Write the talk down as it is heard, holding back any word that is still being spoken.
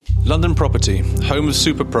London Property, home of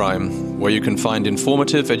Super Prime, where you can find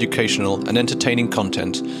informative, educational and entertaining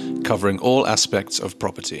content covering all aspects of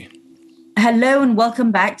property. Hello and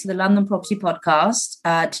welcome back to the London Property Podcast.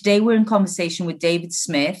 Today we're in conversation with David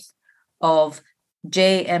Smith of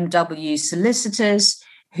JMW Solicitors,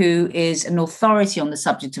 who is an authority on the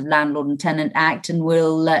subject of Landlord and Tenant Act, and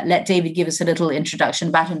we'll let David give us a little introduction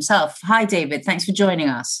about himself. Hi, David. Thanks for joining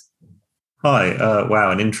us. Hi. Wow,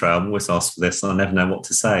 an intro. I'm always asked for this and I never know what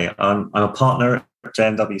to say. I'm a partner at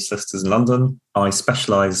JMW Solicitors in London. I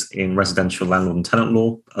specialise in residential landlord and tenant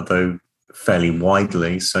law, although fairly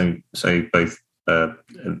widely. So both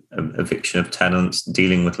eviction of tenants,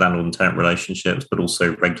 dealing with landlord and tenant relationships, but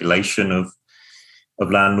also regulation of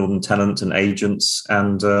landlord and tenant and agents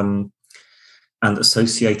and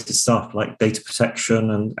associated stuff like data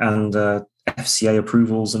protection and FCA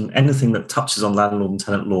approvals and anything that touches on landlord and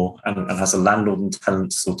tenant law and has a landlord and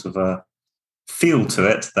tenant sort of a feel to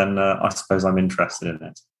it, then I suppose I'm interested in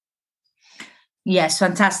it. Yes,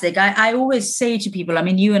 fantastic. I always say to people, I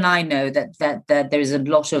mean, you and I know that there is a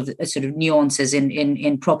lot of sort of nuances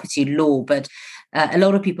in property law, but a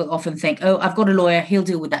lot of people often think, oh, I've got a lawyer, he'll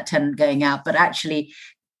deal with that tenant going out. But actually,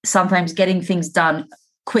 sometimes getting things done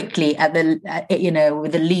quickly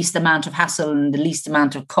with the least amount of hassle and the least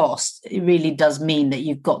amount of cost, it really does mean that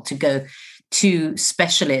you've got to go to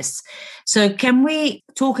specialists. So can we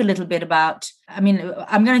talk a little bit about, I mean,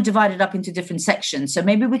 I'm going to divide it up into different sections. So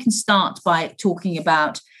maybe we can start by talking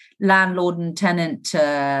about Landlord and Tenant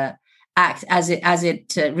Act as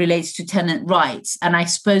it relates to tenant rights. And I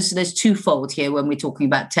suppose there's twofold here when we're talking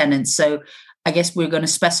about tenants. So I guess we're going to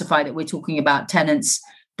specify that we're talking about tenants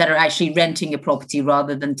that are actually renting a property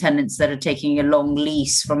rather than tenants that are taking a long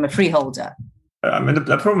lease from a freeholder. I mean,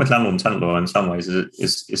 the problem with landlord and tenant law in some ways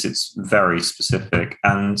is it's very specific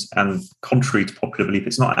and contrary to popular belief,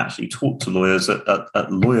 it's not actually taught to lawyers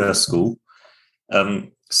at lawyer school.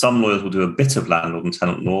 Some lawyers will do a bit of landlord and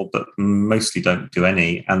tenant law, but mostly don't do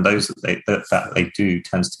any. And those that they do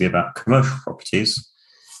tends to be about commercial properties,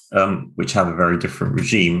 which have a very different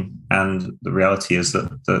regime. And the reality is that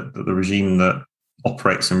the regime that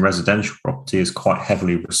operates in residential property is quite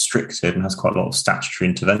heavily restricted and has quite a lot of statutory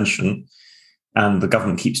intervention. And the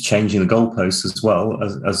government keeps changing the goalposts as well,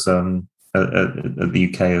 as the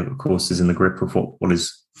UK, of course, is in the grip of what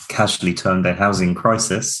is casually termed a housing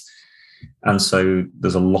crisis. And so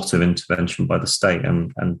there's a lot of intervention by the state,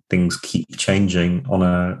 and things keep changing on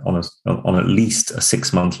at least a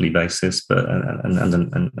 6 monthly basis, but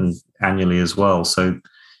and annually as well. So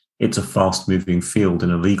it's a fast moving field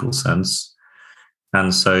in a legal sense.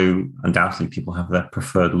 And so undoubtedly people have their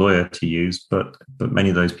preferred lawyer to use, but many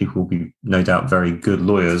of those people will be no doubt very good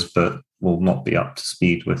lawyers, but will not be up to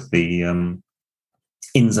speed with the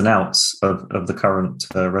ins and outs of the current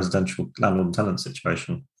residential landlord and tenant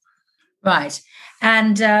situation. Right.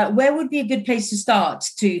 And where would be a good place to start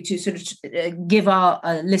to sort of give our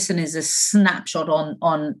listeners a snapshot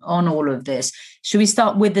on all of this? Should we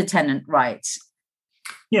start with the tenant rights?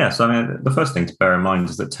 Yes, I mean, the first thing to bear in mind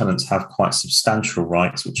is that tenants have quite substantial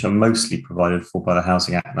rights, which are mostly provided for by the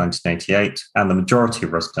Housing Act 1988, and the majority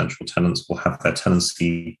of residential tenants will have their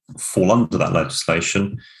tenancy fall under that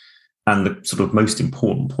legislation. And the sort of most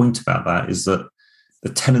important point about that is that the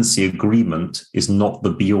tenancy agreement is not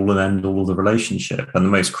the be-all and end-all of the relationship. And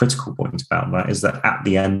the most critical point about that is that at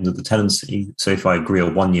the end of the tenancy, so if I agree a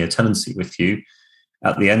 1-year tenancy with you,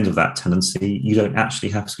 at the end of that tenancy, you don't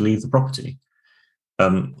actually have to leave the property.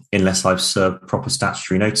 Unless I've served proper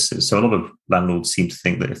statutory notices. So a lot of landlords seem to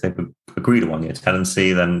think that if they've agreed a 1-year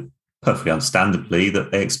tenancy, then perfectly understandably that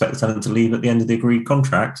they expect the tenant to leave at the end of the agreed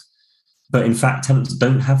contract. But in fact, tenants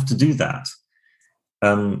don't have to do that.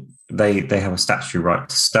 They have a statutory right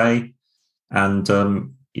to stay. And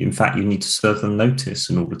in fact, you need to serve them notice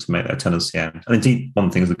in order to make their tenancy end. And indeed, one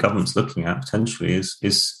thing the government's looking at potentially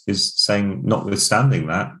is saying, notwithstanding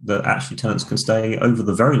that actually tenants can stay over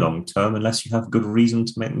the very long term unless you have a good reason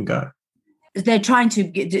to make them go. They're trying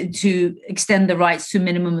to extend the rights to a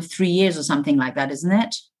minimum of 3 years or something like that, isn't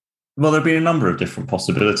it? Well, there have been a number of different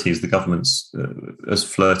possibilities. The government's has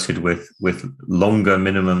flirted with longer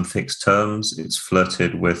minimum fixed terms. It's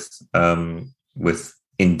flirted with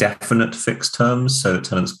indefinite fixed terms, so that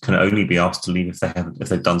tenants can only be asked to leave if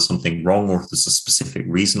they've done something wrong, or if there's a specific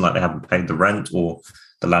reason, like they haven't paid the rent, or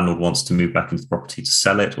the landlord wants to move back into the property to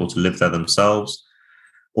sell it or to live there themselves,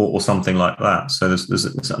 or something like that. So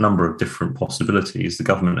there's a number of different possibilities. The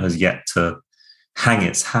government has yet to hang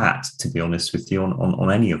its hat, to be honest with you,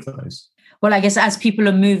 on any of those. Well, I guess as people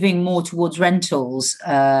are moving more towards rentals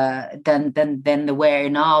than they were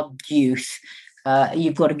in our youth,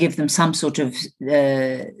 you've got to give them some sort of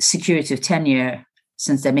security of tenure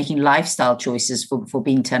since they're making lifestyle choices for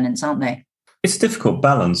being tenants, aren't they? It's a difficult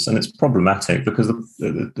balance, and it's problematic because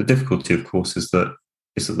the difficulty, of course, is that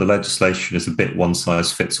the legislation is a bit one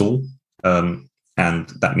size fits all. And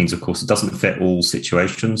that means, of course, it doesn't fit all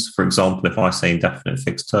situations. For example, if I say indefinite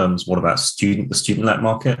fixed terms, what about the student-let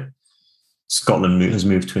market? Scotland has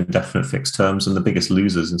moved to indefinite fixed terms, and the biggest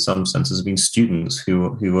losers in some senses have been students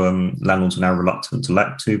who landlords are now reluctant to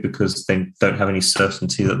let to because they don't have any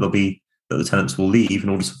certainty that the tenants will leave in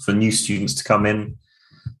order for new students to come in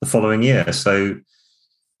the following year. So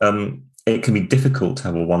it can be difficult to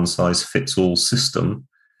have a one-size-fits-all system.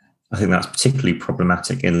 I think that's particularly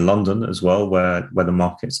problematic in London as well, where the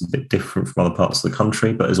market's a bit different from other parts of the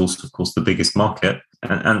country, but is also, of course, the biggest market.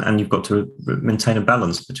 And you've got to maintain a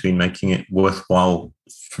balance between making it worthwhile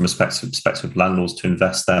from a perspective of landlords to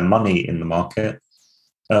invest their money in the market,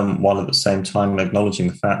 while at the same time acknowledging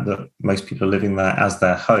the fact that most people are living there as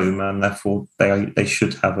their home, and therefore they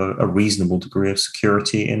should have a reasonable degree of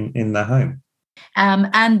security in their home.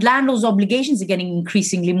 And landlords' obligations are getting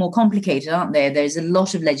increasingly more complicated, aren't they? There's a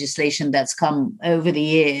lot of legislation that's come over the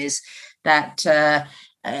years that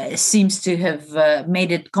seems to have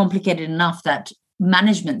made it complicated enough that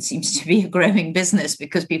management seems to be a growing business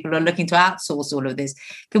because people are looking to outsource all of this.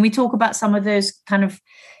 Can we talk about some of those kind of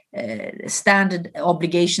standard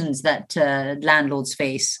obligations that landlords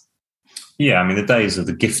face? Yeah, I mean, the days of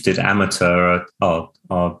the gifted amateur are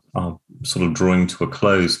sort of drawing to a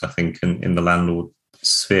close, I think, in the landlord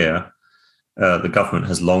sphere. The government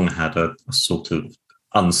has long had a sort of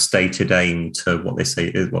unstated aim to what they say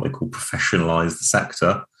is what they call professionalise the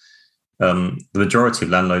sector. The majority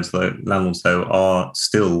of landlords, though, are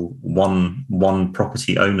still one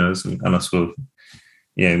property owners and are sort of,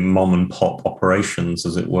 mom and pop operations,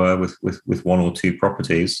 as it were, with one or two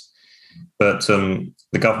properties. But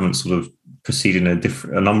the government sort of proceeded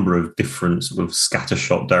in a number of different sort of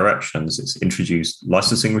scattershot directions. It's introduced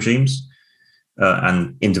licensing regimes,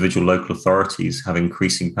 and individual local authorities have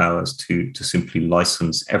increasing powers to simply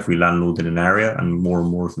license every landlord in an area, and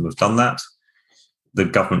more of them have done that. The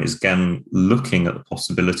government is again looking at the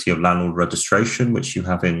possibility of landlord registration, which you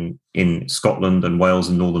have in Scotland and Wales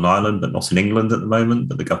and Northern Ireland, but not in England at the moment.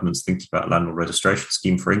 But the government's thinking about a landlord registration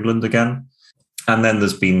scheme for England again. And then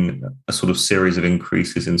there's been a sort of series of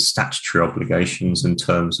increases in statutory obligations in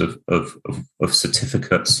terms of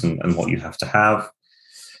certificates and what you have to have.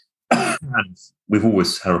 And we've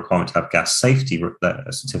always had a requirement to have gas safety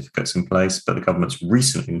certificates in place, but the government's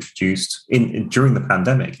recently introduced, during the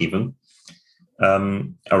pandemic even,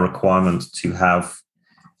 a requirement to have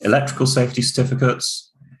electrical safety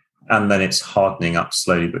certificates. And then it's hardening up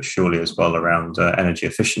slowly but surely as well around energy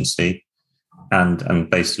efficiency. And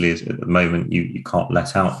basically, at the moment, you can't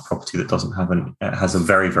let out a property that doesn't have has a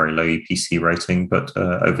very, very low EPC rating. But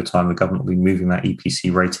over time, the government will be moving that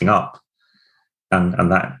EPC rating up, and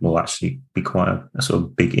that will actually be quite a sort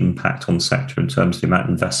of big impact on the sector in terms of the amount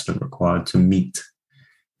of investment required to meet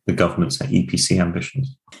the government's EPC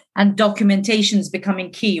ambitions. And documentation is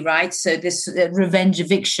becoming key, right? So this revenge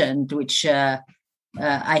eviction, which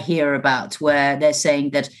I hear about, where they're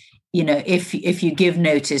saying that, if you give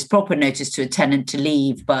proper notice to a tenant to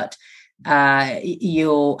leave, but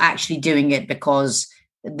you're actually doing it because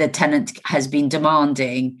the tenant has been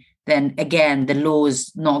demanding, then again, the law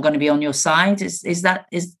is not going to be on your side. Is that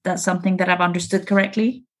something that I've understood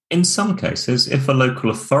correctly? In some cases, if a local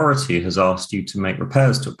authority has asked you to make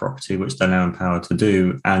repairs to a property, which they're now empowered to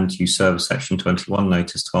do, and you serve a Section 21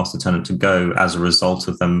 notice to ask the tenant to go as a result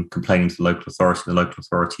of them complaining to the local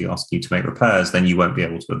authority asking you to make repairs, then you won't be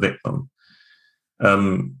able to evict them.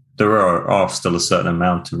 There are still a certain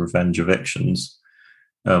amount of revenge evictions.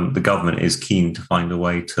 The government is keen to find a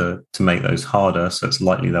way to make those harder, so it's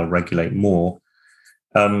likely they'll regulate more.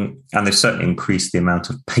 And they've certainly increased the amount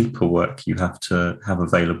of paperwork you have to have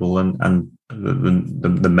available, and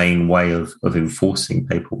the main way of enforcing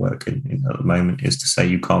paperwork at the moment is to say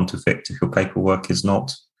you can't evict if your paperwork is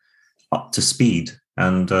not up to speed,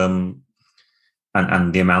 and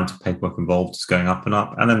the amount of paperwork involved is going up and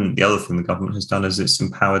up. And then the other thing the government has done is it's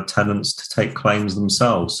empowered tenants to take claims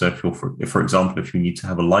themselves. So for example, if you need to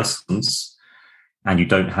have a license and you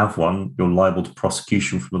don't have one, you're liable to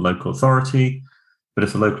prosecution from the local authority. But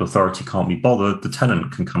if the local authority can't be bothered, the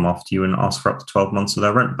tenant can come after you and ask for up to 12 months of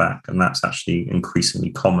their rent back. And that's actually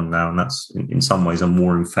increasingly common now. And that's in some ways a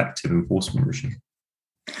more effective enforcement regime.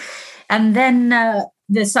 And then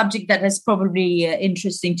the subject that is probably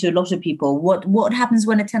interesting to a lot of people, what happens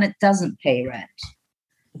when a tenant doesn't pay rent?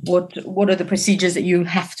 What are the procedures that you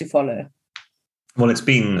have to follow? Well, it's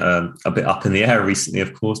been a bit up in the air recently,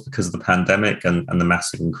 of course, because of the pandemic and the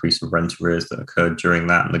massive increase of rent arrears that occurred during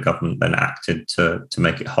that. And the government then acted to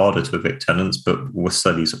make it harder to evict tenants. But we're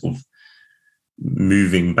slowly sort of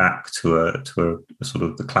moving back to a sort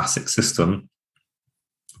of the classic system.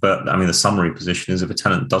 But I mean, the summary position is if a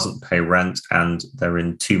tenant doesn't pay rent and they're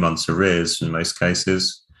in 2 months arrears in most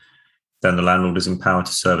cases, then the landlord is empowered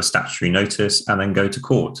to serve a statutory notice and then go to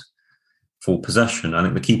court for possession. I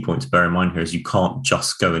think the key point to bear in mind here is you can't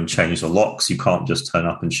just go and change the locks. You can't just turn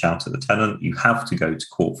up and shout at the tenant. You have to go to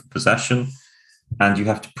court for possession, and you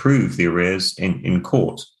have to prove the arrears in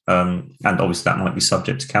court. And obviously that might be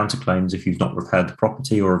subject to counterclaims if you've not repaired the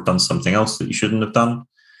property or have done something else that you shouldn't have done.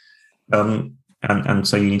 And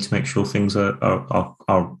so you need to make sure things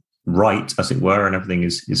are right, as it were, and everything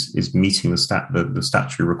is meeting the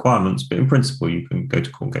statutory requirements. But in principle, you can go to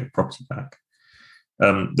court and get your property back.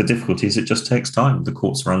 The difficulty is it just takes time. The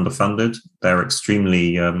courts are underfunded. They're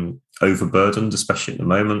extremely overburdened, especially at the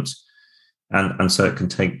moment. And so it can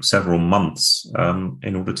take several months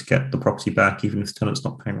in order to get the property back, even if the tenant's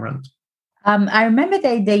not paying rent. I remember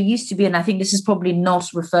there used to be, and I think this is probably not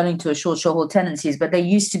referring to a short-hold tenancies, but there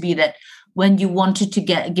used to be that when you wanted to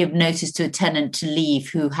give notice to a tenant to leave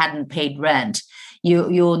who hadn't paid rent,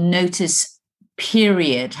 your notice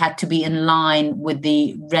period had to be in line with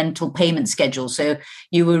the rental payment schedule. So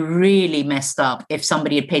you were really messed up if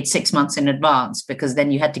somebody had paid 6 months in advance, because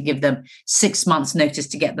then you had to give them 6 months notice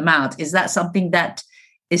to get them out. Is that something that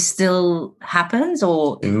is still happens,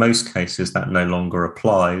 or? In most cases that no longer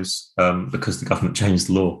applies because the government changed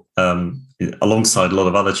the law. Alongside a lot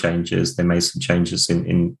of other changes, they made some changes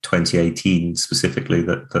in 2018 specifically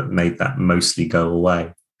that made that mostly go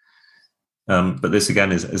away. But this,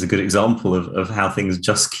 again, is a good example of how things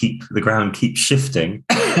just the ground keeps shifting.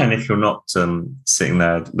 And if you're not sitting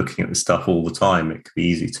there looking at this stuff all the time, it could be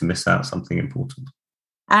easy to miss out something important.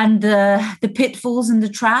 And the pitfalls and the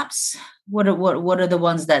traps, what are the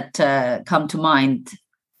ones that come to mind?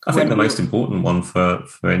 I think the most important one for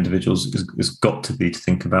individuals is got to be to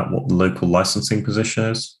think about what the local licensing position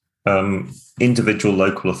is. Individual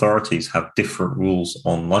local authorities have different rules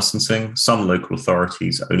on licensing. Some local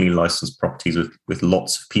authorities only license properties with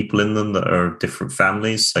lots of people in them that are different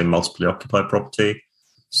families, say multiply occupied property.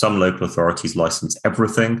 Some local authorities license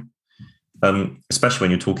everything, especially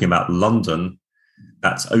when you're talking about London.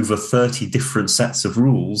 That's over 30 different sets of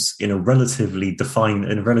rules in a relatively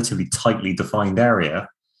tightly defined area.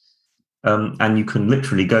 And you can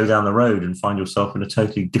literally go down the road and find yourself in a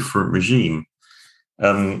totally different regime.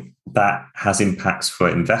 That has impacts for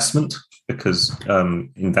investment, because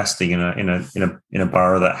investing in a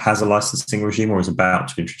borough that has a licensing regime or is about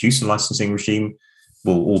to introduce a licensing regime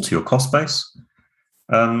will alter your cost base,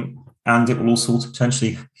 and it will also alter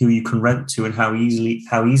potentially who you can rent to and how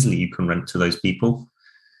easily you can rent to those people.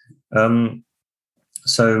 It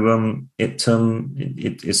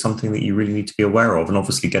is something that you really need to be aware of, and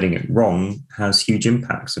obviously getting it wrong has huge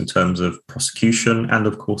impacts in terms of prosecution and,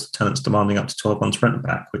 of course, the tenants demanding up to 12 months rent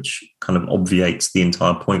back, which kind of obviates the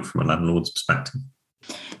entire point from a landlord's perspective.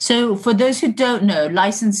 So for those who don't know,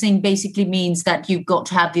 licensing basically means that you've got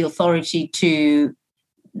to have the authority to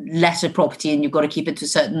let a property and you've got to keep it to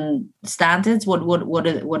certain standards. What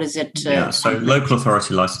is it? So local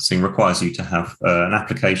authority licensing requires you to have an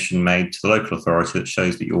application made to the local authority that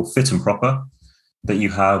shows that you're fit and proper, that you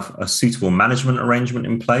have a suitable management arrangement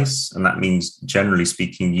in place. And that means, generally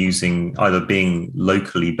speaking, either being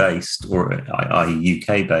locally based, or i.e.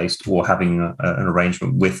 UK based, or having an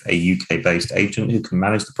arrangement with a UK based agent who can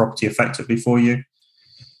manage the property effectively for you.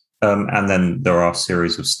 And then there are a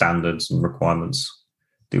series of standards and requirements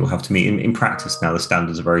that you'll have to meet. In practice now, the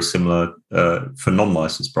standards are very similar for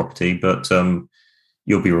non-licensed property, but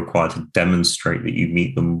you'll be required to demonstrate that you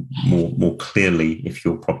meet them more clearly if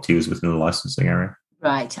your property is within a licensing area.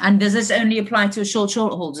 Right. And does this only apply to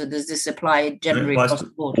short-holds, or does this apply generally across the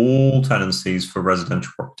board? All tenancies for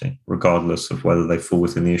residential property, regardless of whether they fall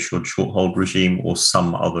within the assured short-hold regime or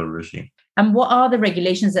some other regime. And what are the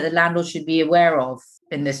regulations that the landlord should be aware of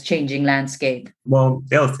in this changing landscape? Well,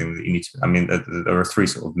 the other thing that you need to, there are three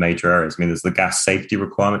sort of major areas. There's the gas safety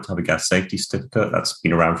requirement to have a gas safety certificate. That's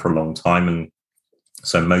been around for a long time. And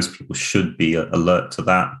so most people should be alert to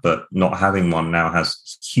that. But not having one now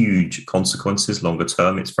has huge consequences longer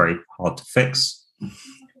term. It's very hard to fix.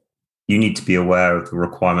 You need to be aware of the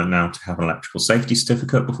requirement now to have an electrical safety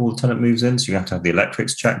certificate before the tenant moves in. So you have to have the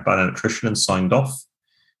electrics checked by an electrician and signed off.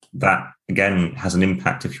 That, again, has an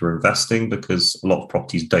impact if you're investing, because a lot of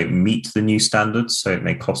properties don't meet the new standards. So it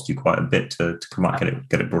may cost you quite a bit to come up,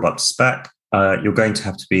 get it brought up to spec. You're going to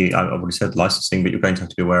have to be, I've already said licensing, but you're going to have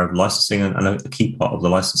to be aware of licensing. And a key part of the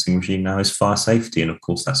licensing regime now is fire safety. And of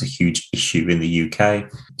course, that's a huge issue in the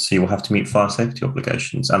UK. So you will have to meet fire safety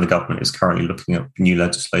obligations. And the government is currently looking at new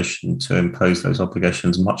legislation to impose those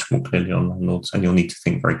obligations much more clearly on landlords. And you'll need to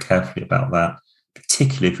think very carefully about that,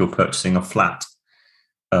 particularly if you're purchasing a flat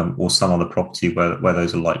or some other property where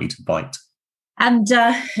those are likely to bite. And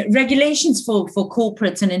regulations for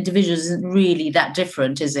corporates and individuals isn't really that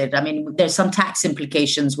different, is it? I mean, there's some tax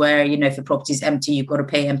implications where, if a property is empty, you've got to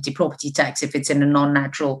pay empty property tax if it's in a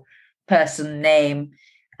non-natural person name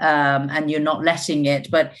and you're not letting it.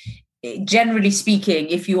 But generally speaking,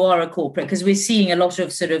 if you are a corporate, because we're seeing a lot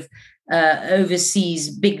of sort of overseas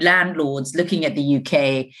big landlords looking at the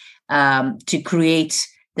UK to create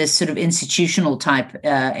this sort of institutional type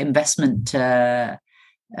investment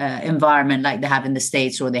environment like they have in the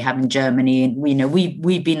States or they have in Germany. And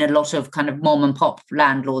we've been a lot of kind of mom and pop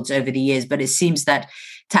landlords over the years, but it seems that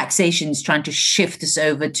taxation is trying to shift us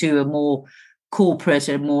over to a more corporate,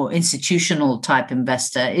 a more institutional type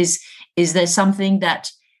investor. Is there something that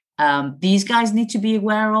these guys need to be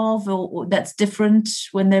aware of or that's different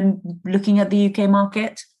when they're looking at the UK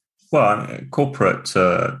market? Well, corporate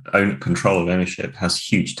control and ownership has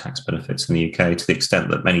huge tax benefits in the UK to the extent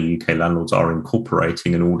that many UK landlords are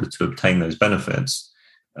incorporating in order to obtain those benefits.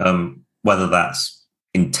 Whether that's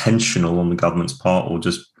intentional on the government's part or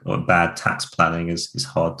just bad tax planning is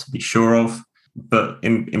hard to be sure of. But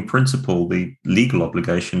in principle, the legal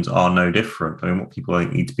obligations are no different. I mean, what people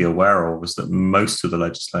need to be aware of is that most of the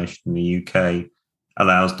legislation in the UK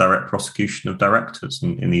allows direct prosecution of directors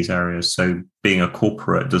in these areas. So being a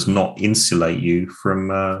corporate does not insulate you from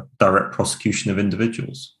direct prosecution of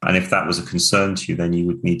individuals. And if that was a concern to you, then you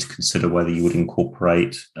would need to consider whether you would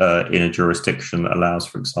incorporate in a jurisdiction that allows,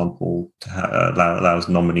 for example, allows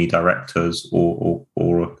nominee directors or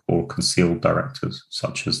concealed directors,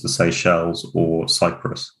 such as the Seychelles or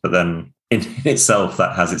Cyprus. But then in itself,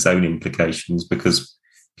 that has its own implications because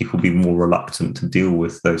people will be more reluctant to deal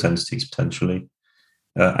with those entities potentially.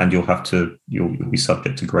 And you'll be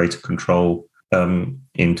subject to greater control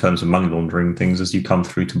in terms of money laundering things as you come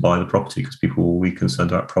through to buy the property because people will be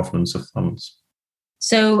concerned about provenance of funds.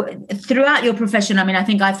 So throughout your profession, I mean, I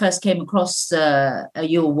think I first came across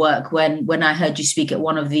your work when I heard you speak at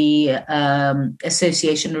one of the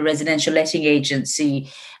Association of Residential Letting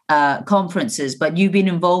Agency conferences, but you've been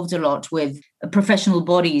involved a lot with professional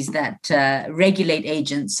bodies that regulate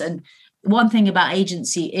agents. And one thing about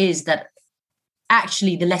agency is that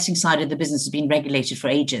actually the letting side of the business has been regulated for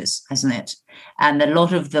ages, hasn't it? And a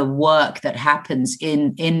lot of the work that happens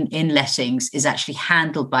in lettings is actually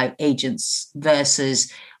handled by agents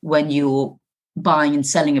versus when you're buying and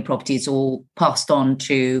selling a property, it's all passed on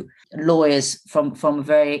to lawyers from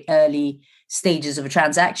very early stages of a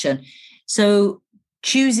transaction. So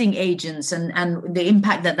choosing agents and the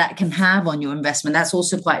impact that can have on your investment, that's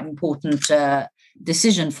also quite an important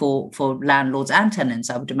decision for landlords and tenants,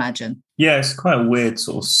 I would imagine. Yeah, it's quite a weird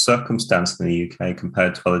sort of circumstance in the UK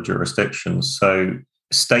compared to other jurisdictions. So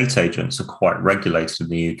estate agents are quite regulated in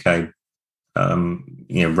the UK,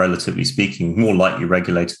 relatively speaking, more lightly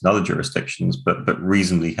regulated than other jurisdictions, but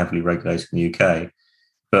reasonably heavily regulated in the UK.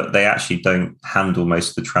 But they actually don't handle most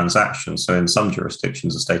of the transactions. So in some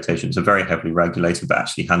jurisdictions, estate agents are very heavily regulated, but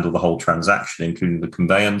actually handle the whole transaction, including the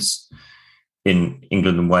conveyance. In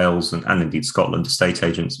England and Wales and indeed Scotland, estate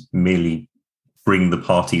agents merely bring the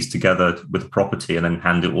parties together with property and then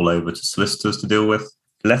hand it all over to solicitors to deal with.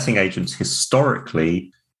 Letting agents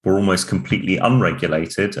historically were almost completely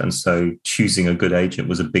unregulated, and so choosing a good agent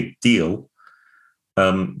was a big deal.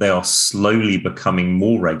 They are slowly becoming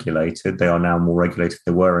more regulated. They are now more regulated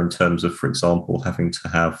than they were in terms of, for example, having to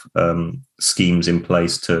have schemes in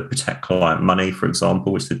place to protect client money, for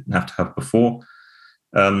example, which they didn't have to have before.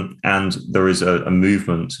 And there is a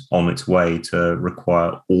movement on its way to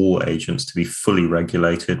require all agents to be fully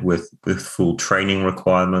regulated with full training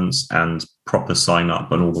requirements and proper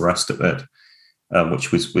sign-up and all the rest of it,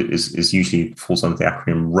 which is usually falls under the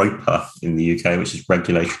acronym ROPA in the UK, which is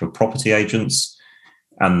Regulation of Property Agents.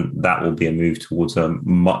 And that will be a move towards a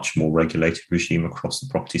much more regulated regime across the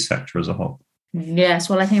property sector as a whole. Yes,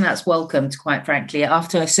 well, I think that's welcomed, quite frankly,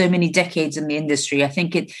 after so many decades in the industry. I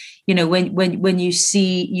think it, when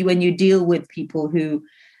you deal with people who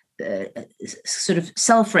sort of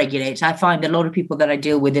self-regulate, I find a lot of people that I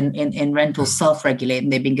deal with in rentals self-regulate,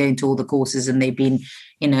 and they've been going to all the courses and they've been,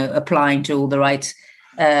 applying to all the right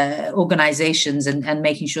organizations and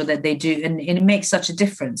making sure that they do, and it makes such a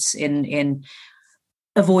difference in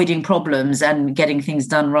avoiding problems and getting things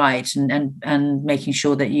done right and making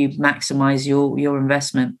sure that you maximize your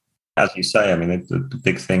investment. as you say, I mean, the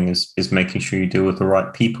big thing is making sure you deal with the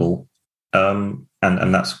right people. And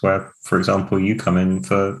that's where, for example, you come in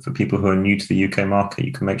for people who are new to the UK market.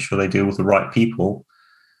 You can make sure they deal with the right people.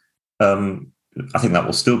 I think that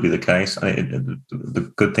will still be the case.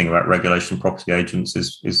 The good thing about regulation property agents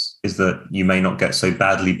is that you may not get so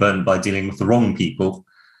badly burnt by dealing with the wrong people,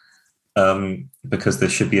 because there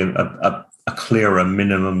should be a clearer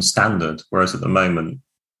minimum standard. Whereas at the moment,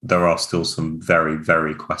 there are still some very,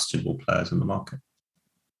 very questionable players in the market.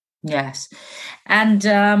 Yes, and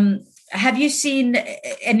have you seen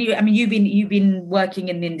any? I mean, you've been working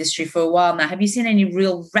in the industry for a while now. Have you seen any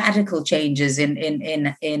real radical changes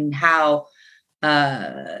in how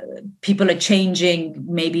people are changing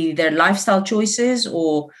maybe their lifestyle choices,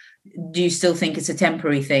 or do you still think it's a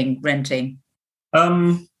temporary thing, renting?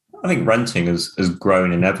 I think renting has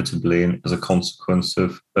grown inevitably as a consequence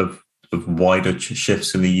of wider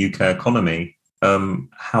shifts in the UK economy.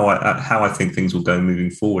 How I think things will go moving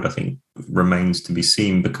forward, I think, remains to be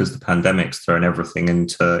seen, because the pandemic's thrown everything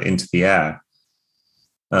into the air.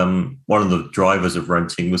 One of the drivers of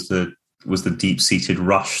renting was the deep-seated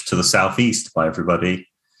rush to the southeast by everybody.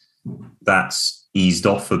 That's eased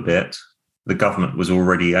off a bit. The government was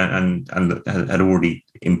already and had already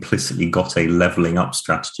implicitly got a levelling up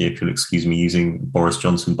strategy, if you'll excuse me using Boris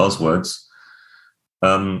Johnson buzzwords.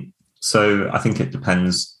 So I think it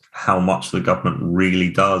depends how much the government really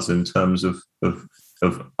does in terms of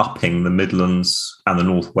upping the Midlands and the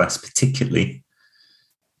Northwest particularly,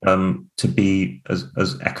 to be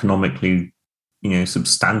as economically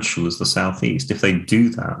substantial as the Southeast. If they do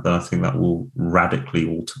that, then I think that will radically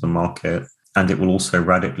alter the market, and it will also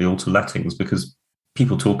radically alter lettings, because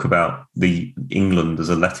people talk about the England as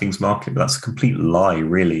a lettings market, but that's a complete lie,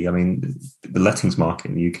 really. I mean, the lettings market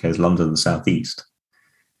in the UK is London and the Southeast.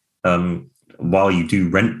 While you do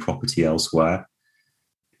rent property elsewhere,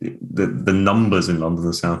 the numbers in London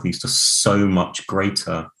and the Southeast are so much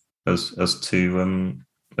greater as to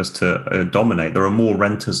dominate. There are more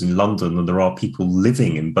renters in London than there are people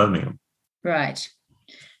living in Birmingham. Right.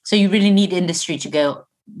 So you really need industry to go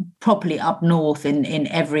properly up north in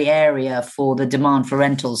every area for the demand for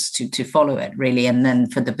rentals to follow it, really, and then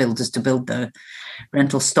for the builders to build the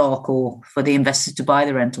rental stock, or for the investors to buy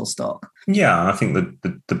the rental stock. Yeah, I think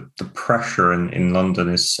the pressure in London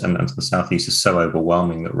and to the southeast is so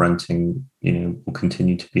overwhelming that renting, will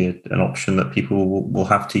continue to be an option that people will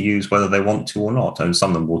have to use whether they want to or not. And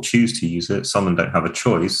some of them will choose to use it. Some of them don't have a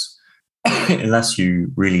choice. Unless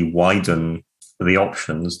you really widen the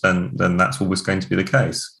options, then that's always going to be the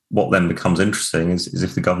case. What then becomes interesting is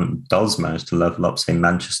if the government does manage to level up, say,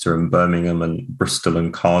 Manchester and Birmingham and Bristol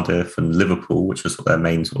and Cardiff and Liverpool, which is their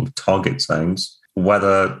main sort of target zones,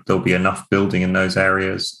 whether there'll be enough building in those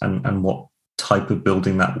areas and what type of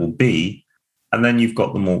building that will be. And then you've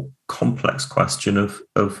got the more complex question of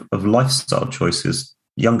lifestyle choices.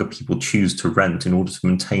 Younger people choose to rent in order to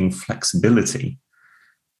maintain flexibility.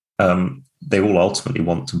 They all ultimately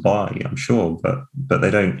want to buy, I'm sure, but they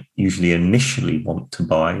don't usually initially want to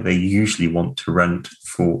buy. They usually want to rent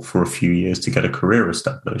for a few years to get a career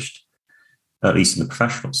established, at least in the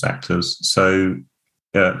professional sectors. So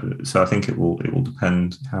I think it will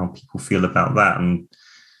depend how people feel about that. And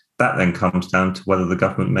that then comes down to whether the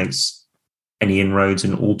government makes any inroads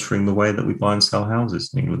in altering the way that we buy and sell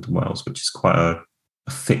houses in England and Wales, which is quite a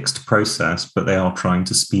fixed process, but they are trying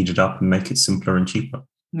to speed it up and make it simpler and cheaper.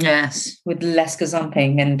 Yes, with less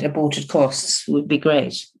gazumping and aborted costs would be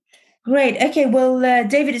great. Great. Okay. Well,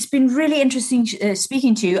 David, it's been really interesting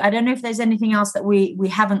speaking to you. I don't know if there's anything else that we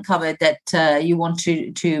haven't covered that you want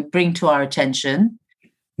to bring to our attention.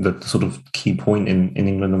 The sort of key point in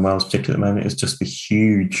England and Wales, particularly at the moment, is just the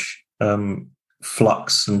huge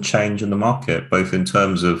flux and change in the market, both in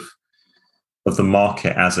terms of the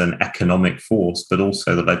market as an economic force, but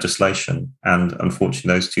also the legislation. And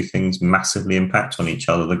unfortunately, those two things massively impact on each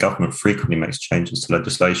other. The government frequently makes changes to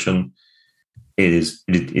legislation.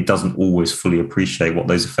 It doesn't always fully appreciate what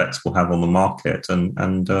those effects will have on the market, and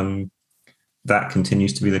that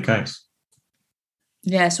continues to be the case.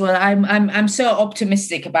 Yes, well, I'm so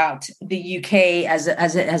optimistic about the UK as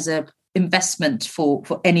a investment for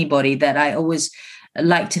anybody, that I always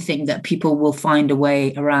like to think that people will find a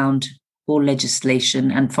way around all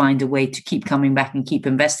legislation and find a way to keep coming back and keep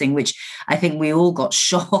investing, which I think we all got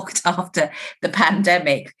shocked after the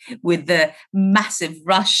pandemic with the massive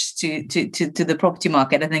rush to the property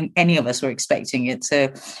market. I think any of us were expecting it.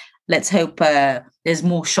 So let's hope there's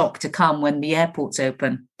more shock to come when the airports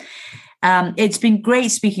open. It's been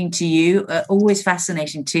great speaking to you. Always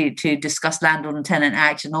fascinating to discuss Landlord and Tenant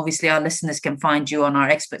Act. And obviously our listeners can find you on our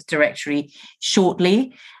experts directory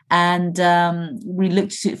shortly. And we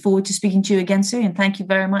look forward to speaking to you again soon. Thank you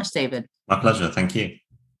very much, David. My pleasure. Thank you.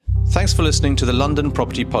 Thanks for listening to the London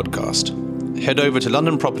Property Podcast. Head over to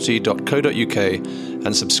londonproperty.co.uk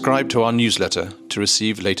and subscribe to our newsletter to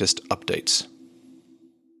receive latest updates.